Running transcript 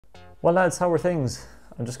Well lads, how are things?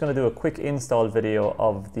 I'm just going to do a quick install video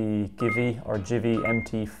of the Givi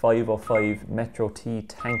MT505 Metro T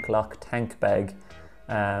Tanklock tank bag.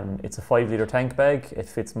 It's a 5-litre tank bag. It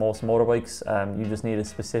fits most motorbikes. You just need a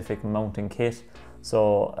specific mounting kit,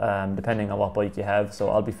 so depending on what bike you have. So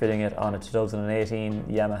I'll be fitting it on a 2018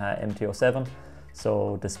 Yamaha MT-07.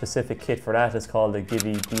 So the specific kit for that is called the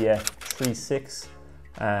Givi MT505.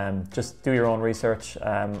 Just do your own research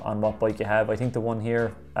on what bike you have. I think the one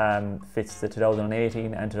here fits the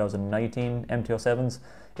 2018 and 2019 MT-07s.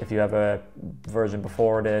 If you have a version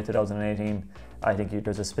before the 2018, I think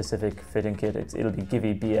there's a specific fitting kit. It'll be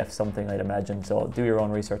Givi BF something, I'd imagine, so do your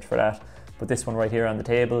own research for that. But this one right here on the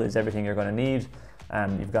table is everything you're going to need.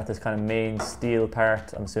 You've got this kind of main steel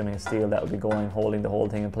part, I'm assuming a steel that will be holding the whole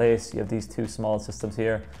thing in place. You have these two small systems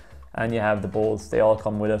here, and you have the bolts. They all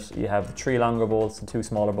come with it. You have the 3 longer bolts and 2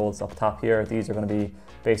 smaller bolts up top here. These are going to be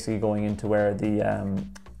basically going into where the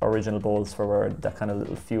original bolts for where that kind of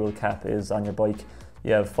little fuel cap is on your bike.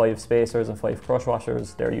 You have 5 spacers and 5 crush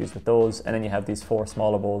washers. They're used with those, and then you have these 4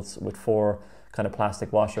 smaller bolts with 4 kind of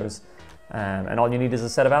plastic washers. And all you need is a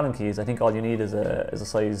set of Allen keys. I think all you need is a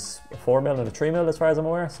size 4mm and a 3mm as far as I'm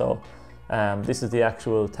aware. So this is the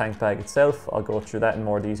actual tank bag itself. I'll go through that in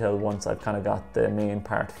more detail once I've kind of got the main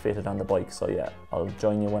part fitted on the bike. So yeah, I'll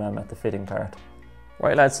join you when I'm at the fitting part.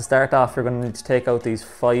 Right lads, to start off, you're going to need to take out these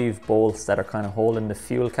 5 bolts that are kind of holding the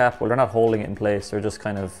fuel cap. Well, they're not holding it in place, they're just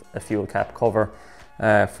kind of a fuel cap cover.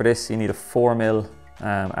 For this you need a 4mm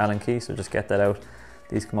Allen key, so just get that out.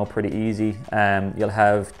 These come out pretty easy. You'll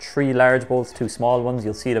have 3 large bolts, 2 small ones.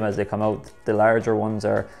 You'll see them as they come out. The larger ones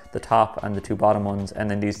are the top and the 2 bottom ones, and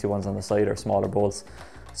then these 2 ones on the side are smaller bolts.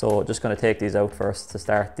 So just going to take these out first to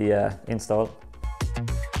start the install.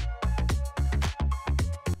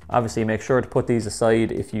 Obviously make sure to put these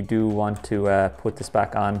aside if you do want to put this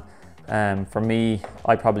back on. For me,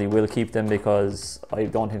 I probably will keep them because I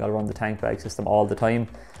don't think I'll run the tank bag system all the time.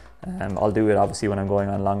 I'll do it obviously when I'm going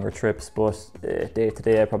on longer trips, but day to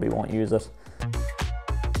day I probably won't use it.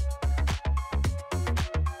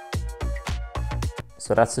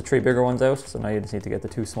 So that's the 3 bigger ones out. So now you just need to get the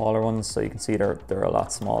 2 smaller ones. So you can see they're a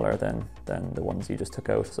lot smaller than the ones you just took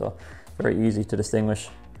out. So very easy to distinguish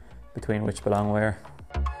between which belong where.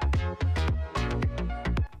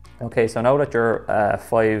 Okay, so now that your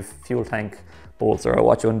 5 fuel tank bolts are out,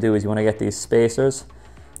 what you want to do is you want to get these spacers.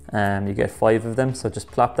 You get 5 of them, so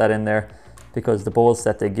just plop that in there because the bolts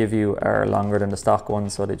that they give you are longer than the stock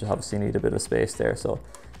ones, so they just obviously need a bit of space there. So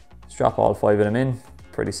just drop all 5 of them in,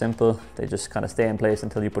 pretty simple. They just kind of stay in place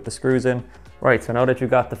until you put the screws in. Right, so now that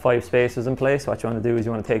you've got the 5 spacers in place, what you want to do is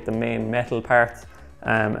you want to take the main metal part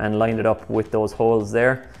and line it up with those holes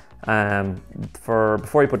there.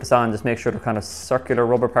 Before you put this on, just make sure the kind of circular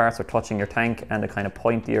rubber parts are touching your tank and the kind of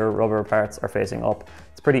pointier rubber parts are facing up.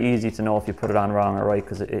 It's pretty easy to know if you put it on wrong or right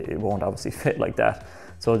because it won't obviously fit like that.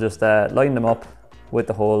 So just line them up with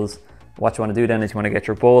the holes. What you want to do then is you want to get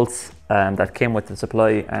your bolts that came with the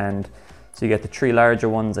supply, and so you get the 3 larger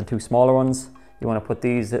ones and 2 smaller ones. You want to put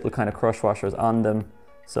these little kind of crush washers on them.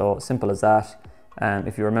 So simple as that.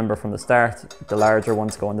 If you remember from the start, the larger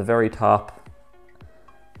ones go on the very top.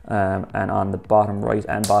 And on the bottom right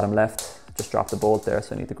and bottom left, just drop the bolt there,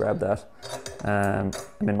 so I need to grab that.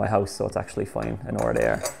 I'm in my house, so it's actually fine, I know where they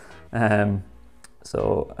are.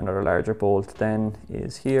 So another larger bolt then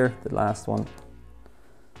is here, the last one.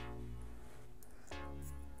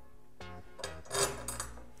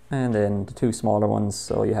 And then the 2 smaller ones,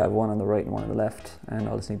 so you have one on the right and one on the left, and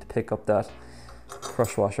I'll just need to pick up that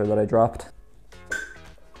crush washer that I dropped.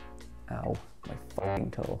 Ow, my fucking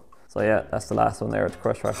toe. So yeah, that's the last one there with the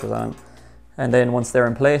crush washers on. And then once they're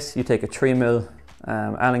in place, you take a 3mm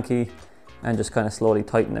Allen key and just kind of slowly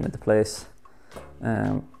tighten them into place.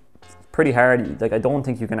 It's pretty hard, like I don't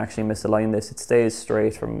think you can actually misalign this. It stays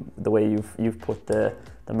straight from the way you've put the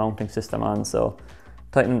mounting system on. So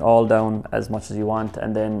tighten it all down as much as you want,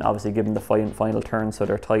 and then obviously give them the final turn so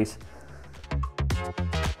they're tight.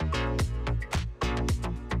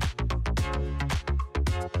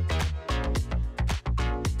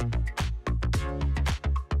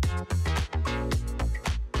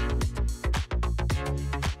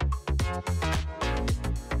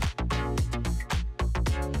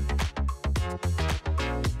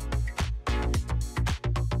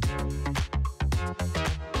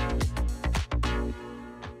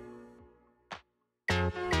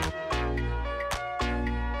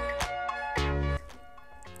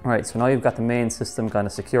 Right, so now you've got the main system kind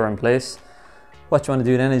of secure in place. What you want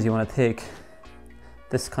to do then is you want to take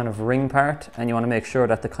this kind of ring part and you want to make sure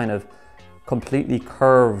that the kind of completely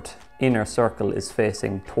curved inner circle is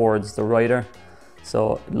facing towards the rider.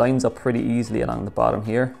 So it lines up pretty easily along the bottom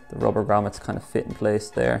here. The rubber grommets kind of fit in place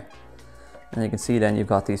there. And you can see then you've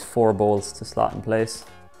got these 4 bolts to slot in place.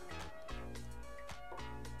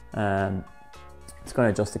 It's going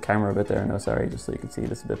to adjust the camera a bit there now, sorry, just so you can see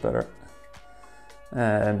this a bit better.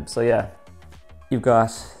 So yeah, you've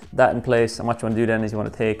got that in place, and what you want to do then is you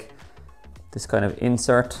want to take this kind of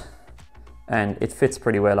insert, and it fits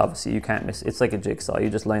pretty well, obviously you can't miss, it's like a jigsaw, you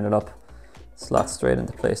just line it up, slot straight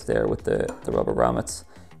into place there with the rubber grommets,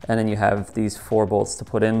 and then you have these 4 bolts to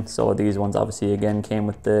put in. So these ones obviously again came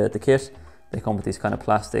with the kit. They come with these kind of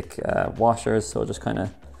plastic washers, so just kind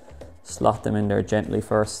of slot them in there gently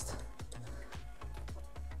first,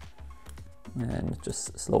 and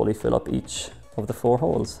just slowly fill up each of the 4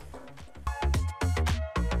 holes.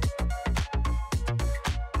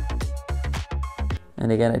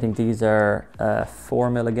 And again, I think these are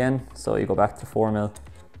 4mm again, so you go back to 4mm.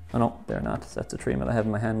 Oh no, they're not, that's a 3mm I have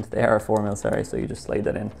in my hand. They are 4mm, sorry, so you just slide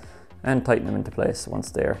that in and tighten them into place.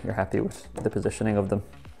 Once you're happy with the positioning of them.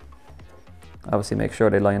 Obviously make sure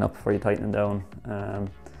they line up before you tighten them down.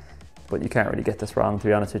 But you can't really get this wrong, to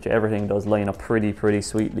be honest with you. Everything does line up pretty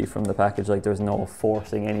sweetly from the package. Like, there's no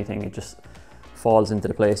forcing anything, it just falls into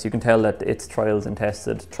the place. You can tell that it's trialed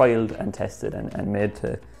and tested and made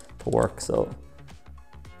to work. So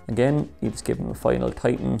again, you just give them a final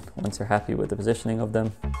tighten once you're happy with the positioning of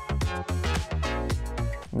them.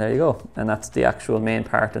 And there you go, and that's the actual main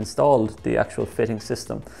part installed, the actual fitting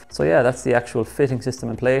system. So yeah, that's the actual fitting system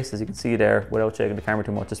in place. As you can see there, without shaking the camera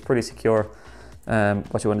too much, it's pretty secure.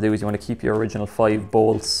 What you want to do is you want to keep your original 5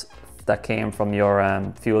 bolts that came from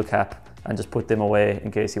your fuel cap and just put them away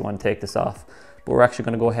in case you want to take this off. But we're actually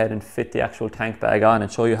going to go ahead and fit the actual tank bag on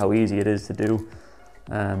and show you how easy it is to do.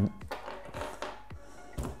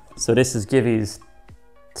 So this is Givi's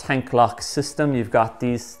Tanklock system. You've got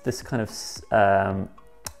this kind of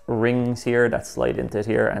rings here that slide into it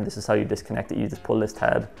here, and this is how you disconnect it. You just pull this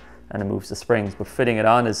tab and it moves the springs. But fitting it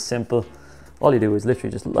on is simple. All you do is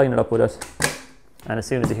literally just line it up with it, and as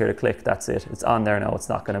soon as you hear the click, that's it. It's on there now, it's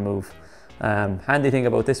not going to move. Handy thing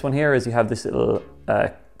about this one here is you have this little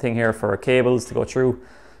thing here for cables to go through,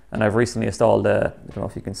 and I've recently installed I don't know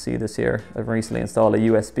if you can see this here, I've recently installed a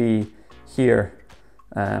USB here,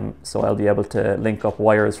 so I'll be able to link up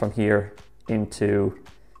wires from here into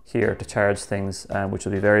here to charge things, which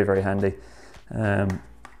will be very handy.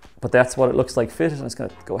 But that's what it looks like fitted. I'm just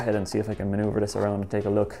going to go ahead and see if I can maneuver this around and take a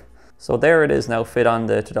look. So there it is now, fit on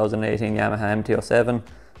the 2018 Yamaha MT-07.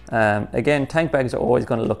 Again, tank bags are always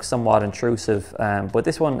going to look somewhat intrusive, but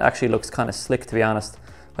this one actually looks kind of slick, to be honest.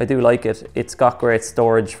 I do like it. It's got great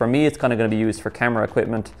storage. For me, it's kind of going to be used for camera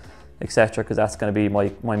equipment, etc., because that's going to be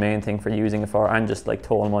my main thing for using it for, and just like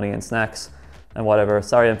towing money and snacks and whatever.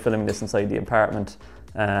 Sorry, I'm filming this inside the apartment.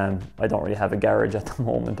 I don't really have a garage at the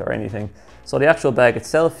moment or anything. So the actual bag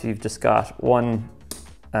itself, you've just got one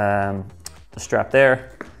strap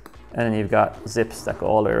there, and then you've got zips that go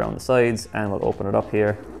all the way around the sides, and we'll open it up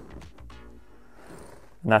here.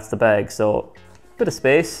 And that's the bag. So a bit of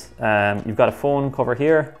space. You've got a phone cover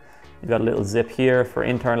here. You've got a little zip here for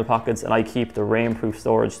internal pockets, and I keep the rainproof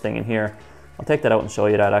storage thing in here. I'll take that out and show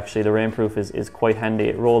you that. Actually, the rainproof is quite handy.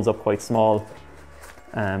 It rolls up quite small,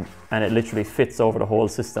 and it literally fits over the whole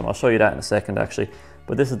system. I'll show you that in a second actually.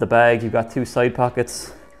 But this is the bag. You've got 2 side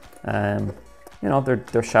pockets. You know,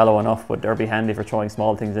 they're shallow enough, but they'll be handy for throwing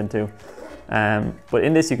small things into. But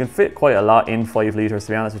in this, you can fit quite a lot in 5 litres,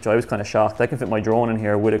 to be honest with you. I was kind of shocked. I can fit my drone in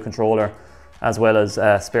here with a controller, as well as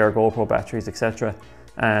spare GoPro batteries, etc.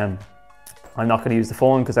 I'm not going to use the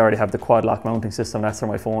phone because I already have the quad lock mounting system. That's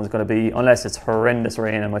where my phone is going to be, unless it's horrendous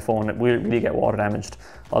rain and my phone will really get water damaged.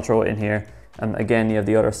 I'll throw it in here. And again, you have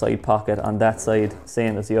the other side pocket on that side,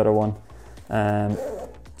 same as the other one.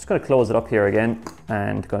 Just going to close it up here again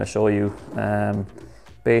and going to show you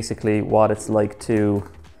basically what it's like to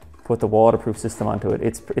put the waterproof system onto it.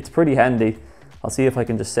 It's pretty handy. I'll see if I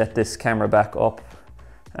can just set this camera back up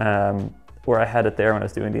where I had it there when I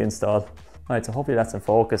was doing the install. Alright, so hopefully that's in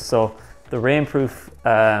focus. So the rainproof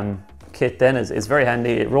kit then is very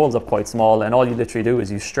handy. It rolls up quite small, and all you literally do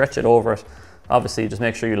is you stretch it over it. Obviously, just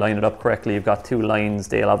make sure you line it up correctly. You've got 2 lines.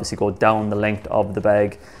 They'll obviously go down the length of the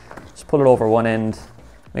bag. Just pull it over one end.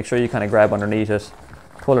 Make sure you kind of grab underneath it,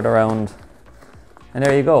 pull it around, and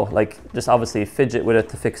there you go. Like, just obviously fidget with it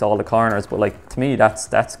to fix all the corners, but like, to me, that's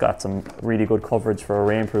got some really good coverage for a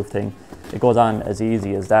rainproof thing. It goes on as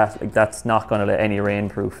easy as that. Like, that's not going to let any rain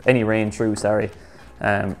through, sorry.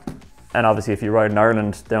 And obviously, if you ride in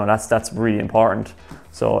Ireland, you know, that's really important.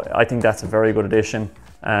 So I think that's a very good addition.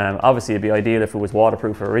 Obviously, it'd be ideal if it was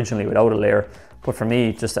waterproof originally without a layer, but for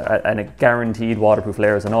me, just a guaranteed waterproof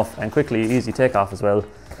layer is enough, and quickly, easy take off as well.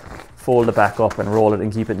 fold it back up and roll it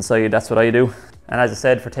and keep it inside. That's what I do. And as I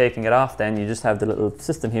said, for taking it off, then you just have the little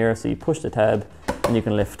system here. So you push the tab and you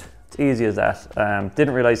can lift. It's easy as that.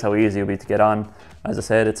 Didn't realize how easy it would be to get on. As I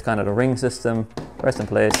said, it's kind of the ring system, press in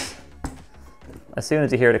place. As soon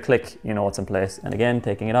as you hear the click, you know it's in place. And again,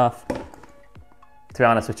 taking it off. To be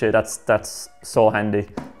honest with you, that's so handy.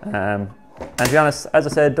 And to be honest, as I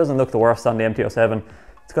said, it doesn't look the worst on the MT-07.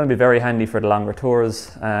 It's going to be very handy for the longer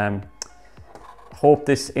tours. Hope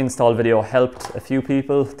this install video helped a few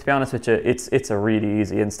people. To be honest with you, it's a really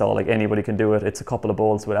easy install. Like, anybody can do it. It's a couple of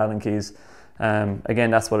bolts with Allen keys.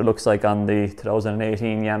 Again, that's what it looks like on the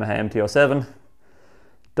 2018 Yamaha MT-07.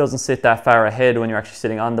 Doesn't sit that far ahead when you're actually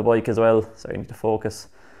sitting on the bike as well. Sorry, I need to focus.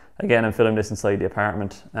 Again, I'm filming this inside the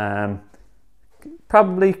apartment.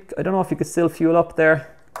 Probably, I don't know if you could still fuel up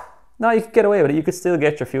there. No, you could get away with it. You could still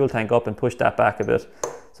get your fuel tank up and push that back a bit.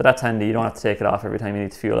 So that's handy. You don't have to take it off every time you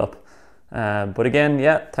need to fuel up. But again,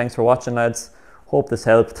 yeah, thanks for watching, lads. Hope this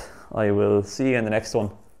helped. I will see you in the next one.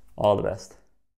 All the best.